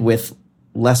made it with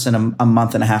less than a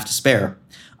month and a half to spare.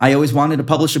 I always wanted to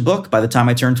publish a book by the time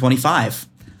I turned 25,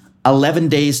 11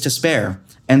 days to spare.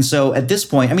 And so at this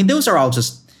point, those are all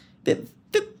just,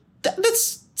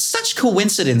 that's such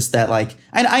coincidence that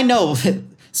I know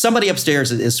somebody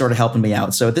upstairs is sort of helping me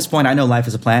out. So at this point, I know life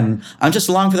is a plan, and I'm just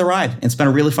along for the ride. It's been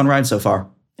a really fun ride so far.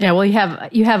 Yeah, well, you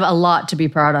have a lot to be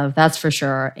proud of, that's for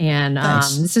sure. And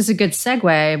this is a good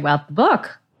segue about the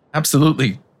book.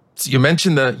 Absolutely. So you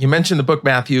mentioned the book,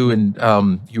 Matthew,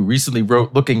 and you recently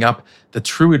wrote "Looking Up: The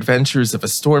True Adventures of a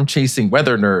Storm-Chasing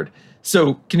Weather Nerd."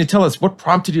 So can you tell us what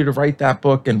prompted you to write that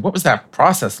book, and what was that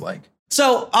process like?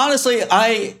 So honestly,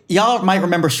 y'all might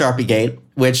remember Sharpiegate,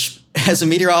 which as a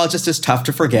meteorologist is tough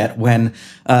to forget, when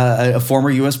a former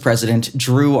U.S. president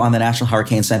drew on the National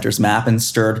Hurricane Center's map and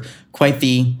stirred quite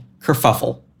the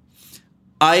kerfuffle.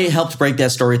 I helped break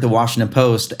that story at the Washington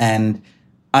Post, and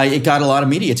it got a lot of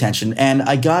media attention. And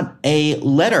I got a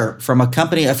letter from a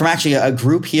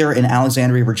group here in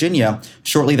Alexandria, Virginia,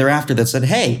 shortly thereafter that said,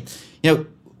 hey,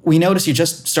 we noticed you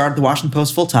just started the Washington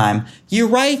Post full-time. You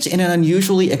write in an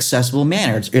unusually accessible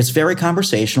manner. It's very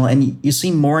conversational, and you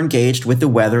seem more engaged with the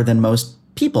weather than most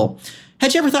people.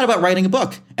 Had you ever thought about writing a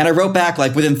book? And I wrote back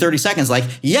within 30 seconds,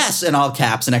 yes, in all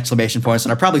caps and exclamation points,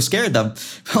 and I probably scared them.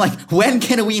 When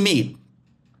can we meet?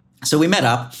 So we met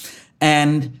up,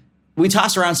 and we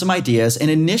tossed around some ideas, and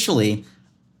initially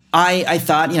I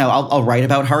thought, I'll write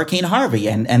about Hurricane Harvey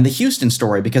and the Houston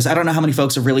story, because I don't know how many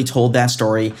folks have really told that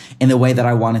story in the way that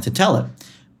I wanted to tell it.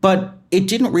 But it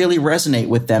didn't really resonate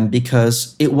with them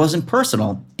because it wasn't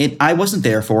personal. I wasn't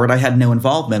there for it. I had no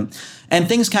involvement. And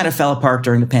things kind of fell apart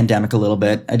during the pandemic a little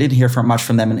bit. I didn't hear much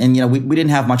from them. And we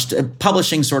didn't have much.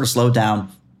 Publishing sort of slowed down.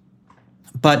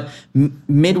 But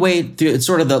midway through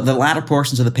sort of the latter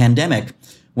portions of the pandemic,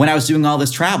 when I was doing all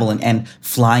this travel and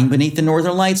flying beneath the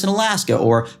northern lights in Alaska,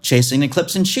 or chasing an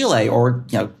eclipse in Chile, or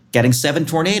getting 7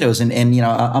 tornadoes in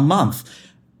a month,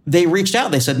 they reached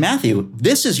out. They said, Matthew,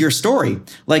 this is your story.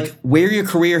 Like, where your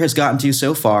career has gotten to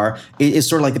so far is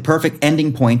sort of like the perfect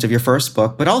ending point of your first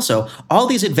book, but also all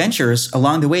these adventures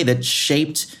along the way that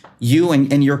shaped you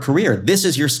and your career. This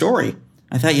is your story.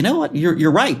 I thought, you know what?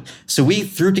 You're right. So we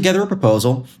threw together a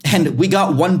proposal, and we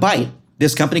got one bite.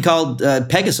 This company called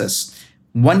Pegasus.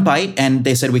 One bite, and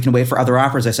they said we can wait for other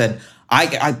offers. I said,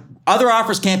 I other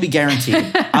offers can't be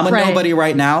guaranteed. I'm a nobody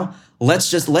right now. Let's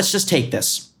just take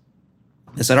this.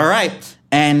 They said, all right.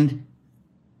 And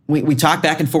we talked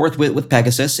back and forth with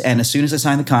Pegasus. And as soon as I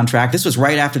signed the contract, this was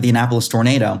right after the Annapolis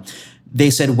tornado, they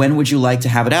said, when would you like to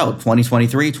have it out?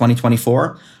 2023,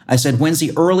 2024? I said, when's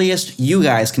the earliest you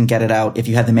guys can get it out if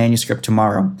you had the manuscript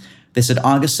tomorrow? They said,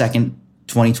 August 2nd,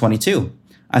 2022.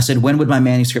 I said, when would my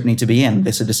manuscript need to be in?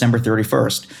 They said, December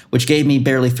 31st, which gave me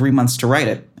barely 3 months to write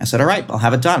it. I said, all right, I'll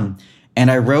have it done.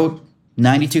 And I wrote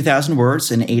 92,000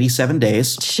 words in 87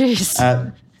 days.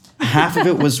 Jeez. Half of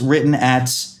it was written at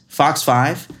Fox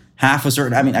 5. Half was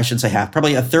written, I shouldn't say half,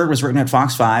 probably a third was written at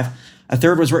Fox 5. A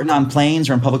third was written on planes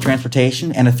or in public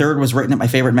transportation. And a third was written at my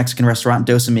favorite Mexican restaurant,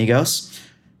 Dos Amigos.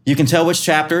 You can tell which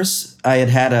chapters I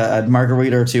had a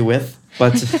margarita or two with.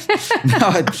 But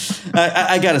no,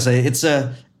 I got to say,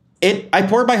 I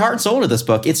poured my heart and soul into this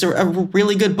book. It's a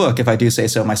really good book, if I do say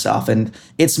so myself. And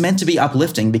it's meant to be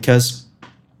uplifting because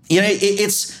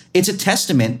it's a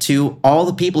testament to all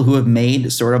the people who have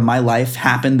made sort of my life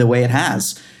happen the way it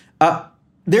has.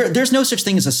 There's no such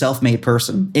thing as a self-made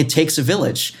person. It takes a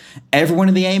village. Everyone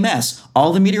in the AMS,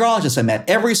 all the meteorologists I met,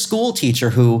 every school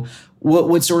teacher who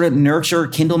would sort of nurture,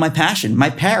 kindle my passion,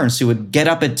 my parents who would get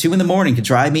up at 2 a.m. to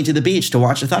drive me to the beach to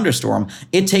watch a thunderstorm.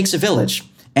 It takes a village.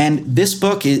 And this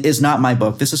book is not my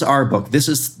book. This is our book. This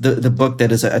is the book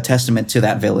that is a testament to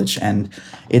that village. And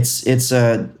it's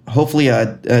hopefully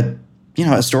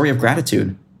a story of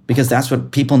gratitude, because that's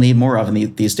what people need more of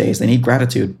in these days. They need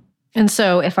gratitude. And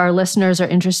so if our listeners are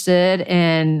interested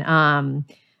in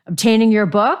obtaining your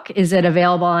book, is it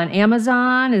available on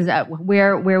Amazon? Is that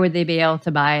where would they be able to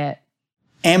buy it?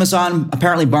 Amazon,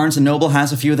 apparently Barnes & Noble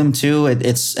has a few of them too.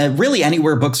 It's really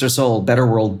anywhere books are sold. Better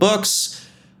World Books.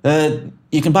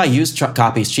 You can buy used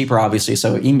copies cheaper, obviously,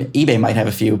 so eBay might have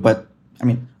a few. But,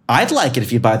 I'd like it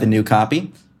if you buy the new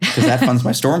copy, because that funds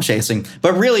my storm chasing.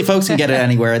 But really, folks can get it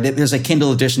anywhere. There's a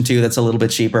Kindle edition too that's a little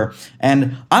bit cheaper.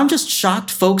 And I'm just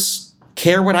shocked folks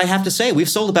care what I have to say. We've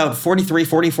sold about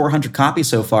 4,400 copies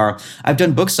so far. I've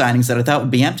done book signings that I thought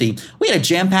would be empty. We had a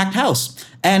jam-packed house.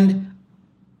 And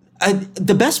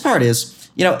the best part is,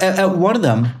 at one of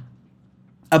them,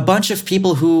 a bunch of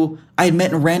people who I had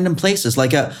met in random places,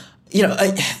 like I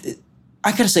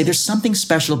gotta say, there's something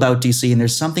special about DC, and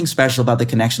there's something special about the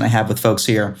connection I have with folks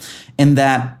here, in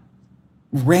that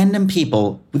random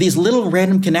people with these little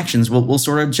random connections will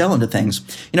sort of gel into things.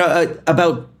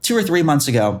 About 2 or 3 months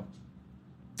ago,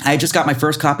 I had just got my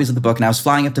first copies of the book, and I was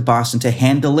flying up to Boston to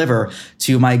hand deliver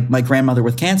to my grandmother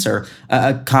with cancer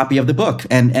a copy of the book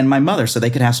and my mother, so they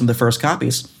could have some of the first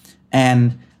copies.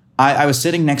 And I was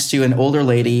sitting next to an older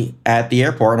lady at the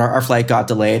airport. Our flight got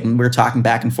delayed, and we were talking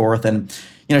back and forth. And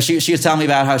she was telling me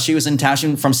about how she was in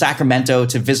town from Sacramento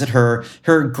to visit her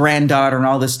granddaughter and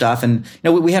all this stuff. And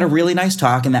we had a really nice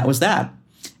talk, and that was that.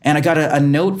 And I got a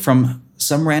note from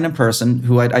some random person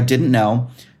who I didn't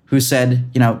know, who said,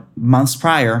 months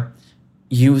prior,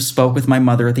 you spoke with my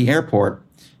mother at the airport.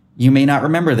 You may not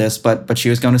remember this, but she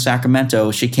was going to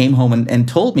Sacramento. She came home and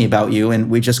told me about you,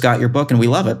 and we just got your book, and we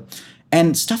love it.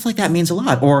 And stuff like that means a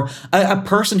lot. Or a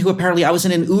person who apparently I was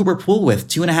in an Uber pool with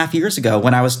 2.5 years ago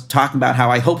when I was talking about how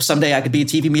I hope someday I could be a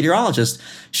TV meteorologist.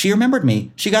 She remembered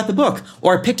me. She got the book.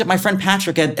 Or I picked up my friend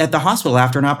Patrick at the hospital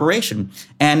after an operation,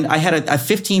 and I had a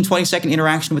 15, 20-second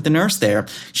interaction with the nurse there.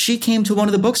 She came to one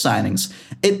of the book signings.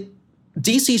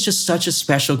 DC is just such a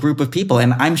special group of people,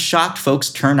 and I'm shocked folks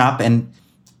turn up and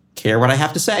care what I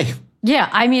have to say. Yeah,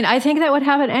 I think that would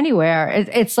happen anywhere.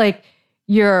 It's like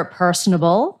you're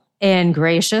personable and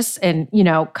gracious and,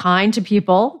 kind to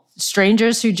people,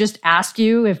 strangers who just ask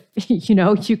you if,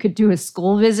 you could do a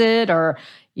school visit, or,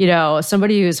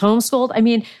 somebody who's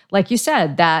homeschooled. Like you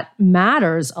said, that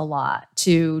matters a lot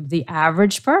to the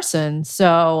average person.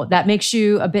 So that makes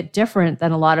you a bit different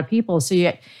than a lot of people. So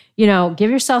give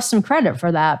yourself some credit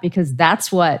for that, because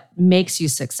that's what makes you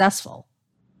successful.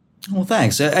 Well,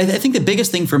 thanks. I think the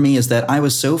biggest thing for me is that I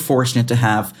was so fortunate to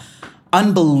have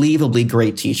unbelievably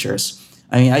great teachers.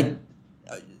 I mean,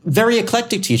 very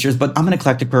eclectic teachers, but I'm an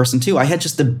eclectic person too. I had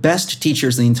just the best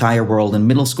teachers in the entire world in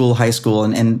middle school, high school,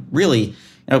 and really,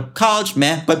 college,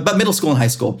 but middle school and high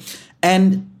school.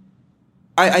 And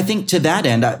I think to that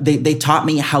end, they taught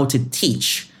me how to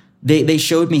teach. They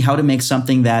showed me how to make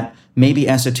something that may be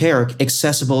esoteric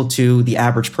accessible to the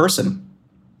average person.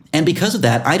 And because of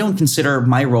that, I don't consider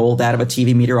my role that of a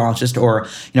TV meteorologist or,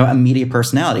 a media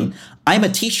personality. I'm a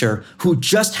teacher who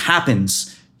just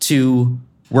happens to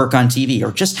work on TV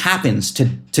or just happens to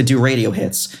do radio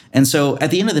hits. And so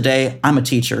at the end of the day, I'm a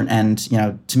teacher. And,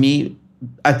 to me,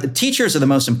 teachers are the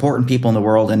most important people in the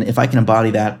world. And if I can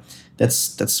embody that,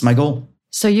 that's my goal.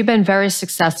 So you've been very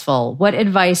successful. What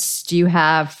advice do you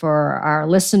have for our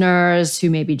listeners who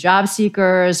may be job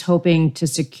seekers hoping to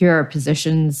secure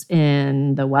positions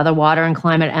in the weather, water, and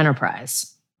climate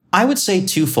enterprise? I would say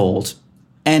twofold.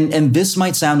 And this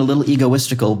might sound a little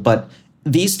egoistical, but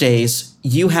these days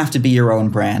you have to be your own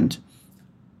brand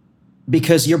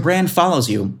because your brand follows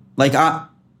you. Like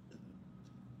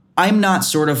I'm not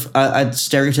sort of a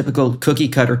stereotypical cookie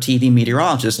cutter TV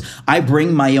meteorologist. I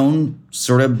bring my own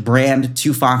sort of brand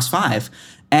to Fox 5.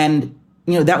 And,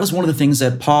 that was one of the things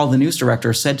that Paul, the news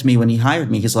director, said to me when he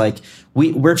hired me. He's like,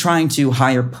 we're trying to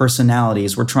hire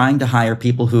personalities. We're trying to hire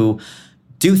people who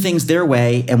do things their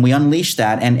way, and we unleash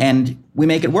that and we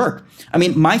make it work. I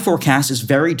mean, my forecast is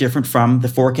very different from the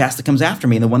forecast that comes after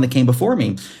me, the one that came before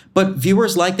me. But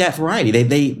viewers like that variety.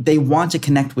 They want to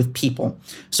connect with people.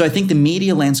 So I think the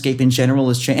media landscape in general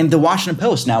is changing. And the Washington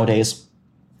Post nowadays,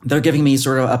 they're giving me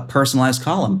sort of a personalized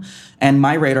column. And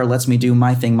my radar lets me do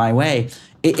my thing my way.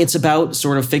 It's about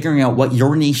sort of figuring out what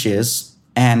your niche is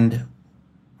and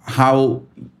how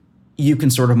you can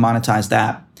sort of monetize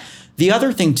that. The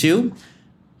other thing, too,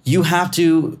 you have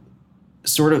to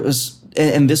sort of,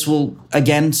 and this will,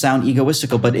 again, sound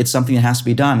egoistical, but it's something that has to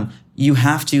be done. You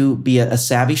have to be a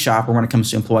savvy shopper when it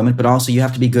comes to employment, but also you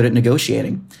have to be good at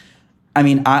negotiating. I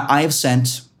mean, I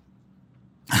sent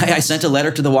a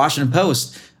letter to the Washington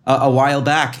Post a while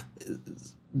back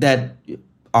that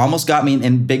almost got me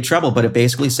in big trouble, but it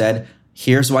basically said,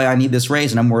 here's why I need this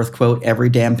raise, and I'm worth, quote, every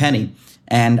damn penny.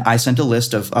 And I sent a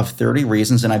list of 30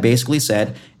 reasons, and I basically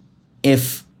said,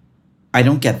 if I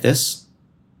don't get this,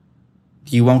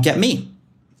 you won't get me.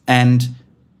 And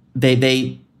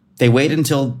they waited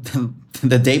until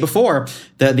the day before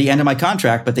the end of my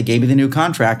contract, but they gave me the new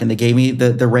contract and they gave me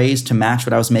the raise to match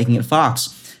what I was making at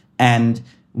Fox. And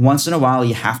once in a while,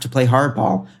 you have to play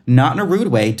hardball, not in a rude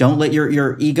way. Don't let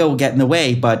your ego get in the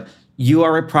way, but you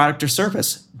are a product or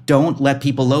service. Don't let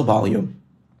people lowball you.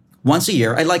 Once a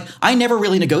year, I never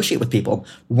really negotiate with people.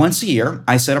 Once a year,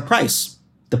 I set a price.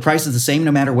 The price is the same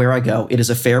no matter where I go. It is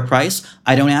a fair price.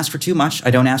 I don't ask for too much.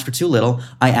 I don't ask for too little.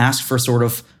 I ask for sort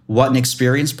of what an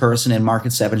experienced person in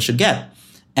Market 7 should get.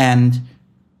 And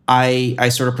I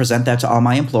sort of present that to all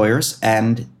my employers,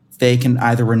 and they can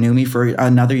either renew me for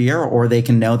another year or they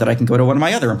can know that I can go to one of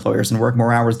my other employers and work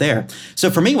more hours there.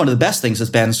 So for me, one of the best things has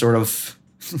been sort of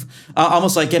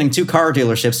almost like getting two car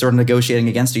dealerships sort of negotiating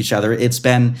against each other. It's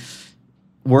been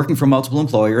working for multiple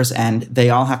employers, and they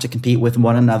all have to compete with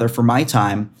one another for my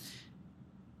time.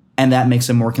 And that makes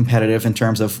them more competitive in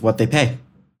terms of what they pay.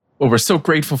 Well, we're so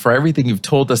grateful for everything you've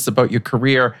told us about your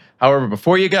career. However,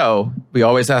 before you go, we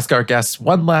always ask our guests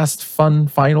one last fun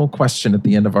final question at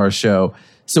the end of our show.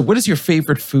 So what is your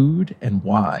favorite food and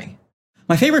why?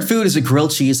 My favorite food is a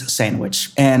grilled cheese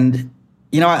sandwich. And,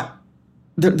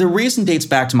 the reason dates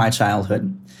back to my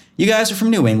childhood. You guys are from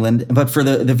New England, but for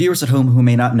the viewers at home who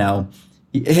may not know,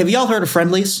 have y'all heard of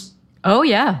Friendly's? Oh,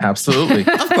 yeah. Absolutely.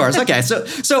 Of course. Okay.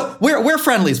 So we're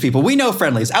Friendly's people. We know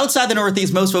Friendly's. Outside the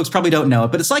Northeast, most folks probably don't know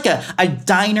it, but it's like a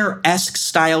diner-esque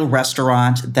style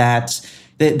restaurant that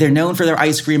they're known for their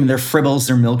ice cream and their fribbles,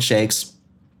 their milkshakes.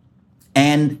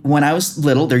 And when I was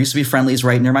little, there used to be Friendly's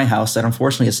right near my house that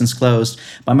unfortunately has since closed.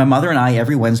 But my mother and I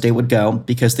every Wednesday would go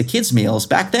because the kids' meals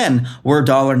back then were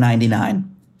 $1.99.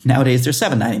 Nowadays, they're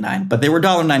 $7.99, but they were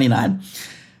 $1.99.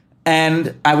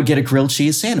 And I would get a grilled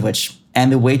cheese sandwich.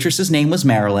 And the waitress's name was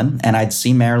Marilyn. And I'd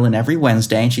see Marilyn every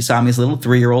Wednesday. And she saw me as a little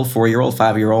 3-year-old, 4-year-old,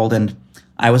 5-year-old. And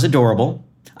I was adorable.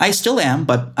 I still am,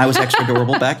 but I was extra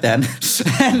adorable back then.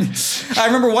 And I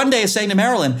remember one day saying to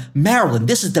Marilyn,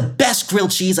 this is the best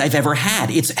grilled cheese I've ever had.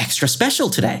 It's extra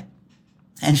special today.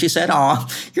 And she said, "Aw,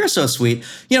 you're so sweet.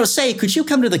 Say, could you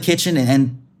come to the kitchen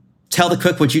and tell the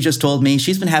cook what you just told me?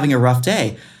 She's been having a rough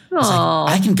day." I was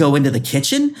like, I can go into the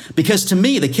kitchen? Because to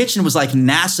me, the kitchen was like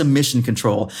NASA mission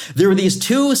control. There were these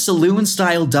 2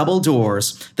 saloon-style double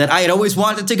doors that I had always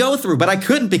wanted to go through, but I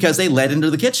couldn't because they led into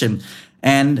the kitchen.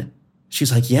 And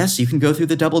she's like, yes, you can go through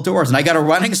the double doors. And I got a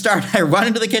running start. I run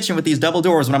into the kitchen with these double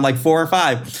doors when I'm like 4 or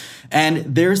 5.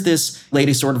 And there's this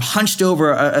lady sort of hunched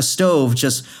over a stove,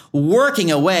 just working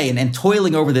away and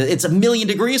toiling over it's 1,000,000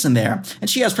 degrees in there. And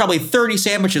she has probably 30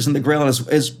 sandwiches in the grill, and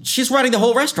she's running the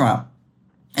whole restaurant.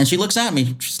 And she looks at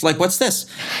me, she's like, what's this?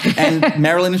 And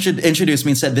Marilyn introduced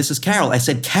me and said, this is Carol. I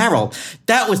said, Carol,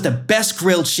 that was the best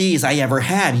grilled cheese I ever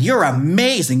had. You're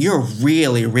amazing. You're a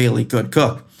really, really good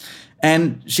cook.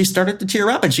 And she started to tear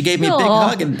up, and she gave me a big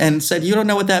hug and said, you don't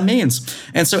know what that means.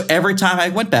 And so every time I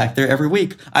went back there every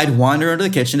week, I'd wander into the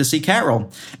kitchen to see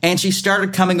Carol. And she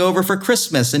started coming over for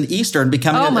Christmas and Easter and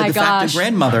becoming a de facto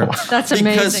grandmother. That's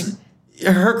amazing.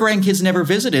 Because her grandkids never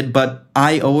visited, but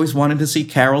I always wanted to see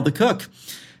Carol the cook.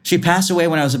 She passed away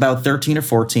when I was about 13 or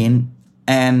 14,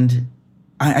 and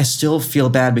I still feel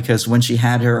bad because when she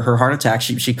had her heart attack,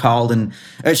 she called and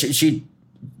she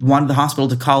wanted the hospital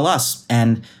to call us,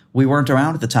 and we weren't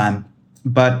around at the time.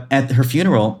 But at her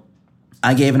funeral,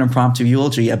 I gave an impromptu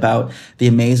eulogy about the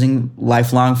amazing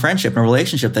lifelong friendship and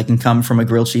relationship that can come from a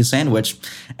grilled cheese sandwich.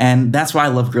 And that's why I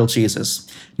love grilled cheeses.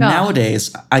 Oh.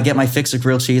 Nowadays, I get my fix of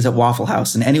grilled cheese at Waffle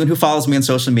House. And anyone who follows me on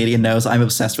social media knows I'm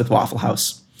obsessed with Waffle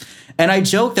House. And I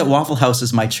joke that Waffle House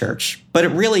is my church, but it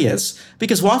really is.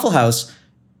 Because Waffle House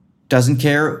doesn't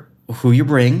care who you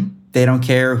bring. They don't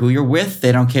care who you're with.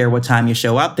 They don't care what time you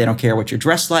show up. They don't care what you're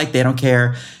dressed like. They don't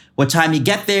care what time you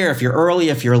get there, if you're early,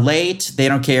 if you're late. They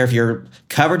don't care if you're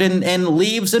covered in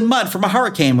leaves and mud from a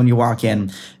hurricane when you walk in.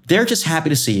 They're just happy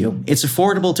to see you. It's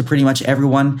affordable to pretty much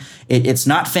everyone. It's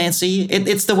not fancy.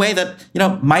 It's the way that,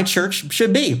 my church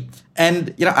should be.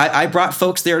 And, I brought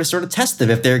folks there to sort of test them,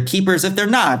 if they're keepers, if they're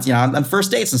not, on first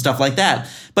dates and stuff like that.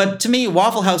 But to me,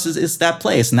 Waffle House is that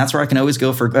place. And that's where I can always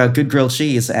go for good grilled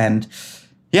cheese. And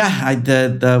yeah,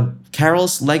 the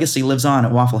Carol's legacy lives on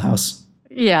at Waffle House.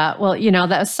 Yeah, well,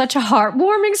 that was such a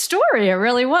heartwarming story. It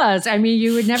really was. I mean,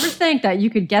 you would never think that you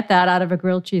could get that out of a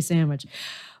grilled cheese sandwich.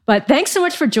 But thanks so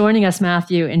much for joining us,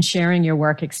 Matthew, and sharing your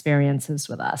work experiences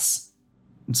with us.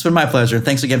 It's been my pleasure.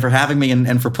 Thanks again for having me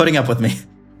and for putting up with me.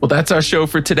 Well, that's our show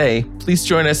for today. Please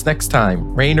join us next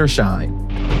time, rain or shine.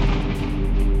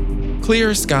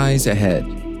 Clear Skies Ahead.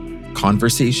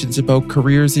 Conversations about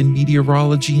careers in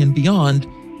meteorology and beyond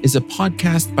is a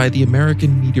podcast by the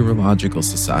American Meteorological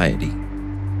Society.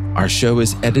 Our show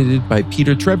is edited by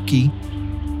Peter Trebke.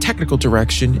 Technical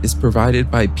direction is provided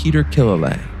by Peter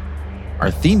Killalay. Our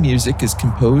theme music is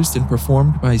composed and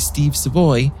performed by Steve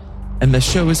Savoy, and the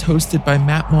show is hosted by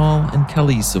Matt Mall and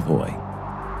Kelly Savoy.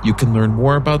 You can learn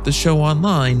more about the show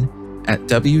online at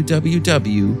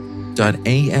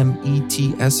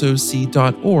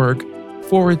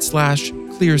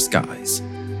www.ametsoc.org/Clear Skies.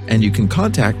 And you can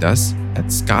contact us at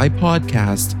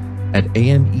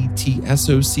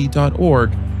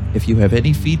skypodcast@ametsoc.org if you have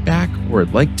any feedback or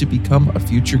would like to become a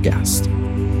future guest.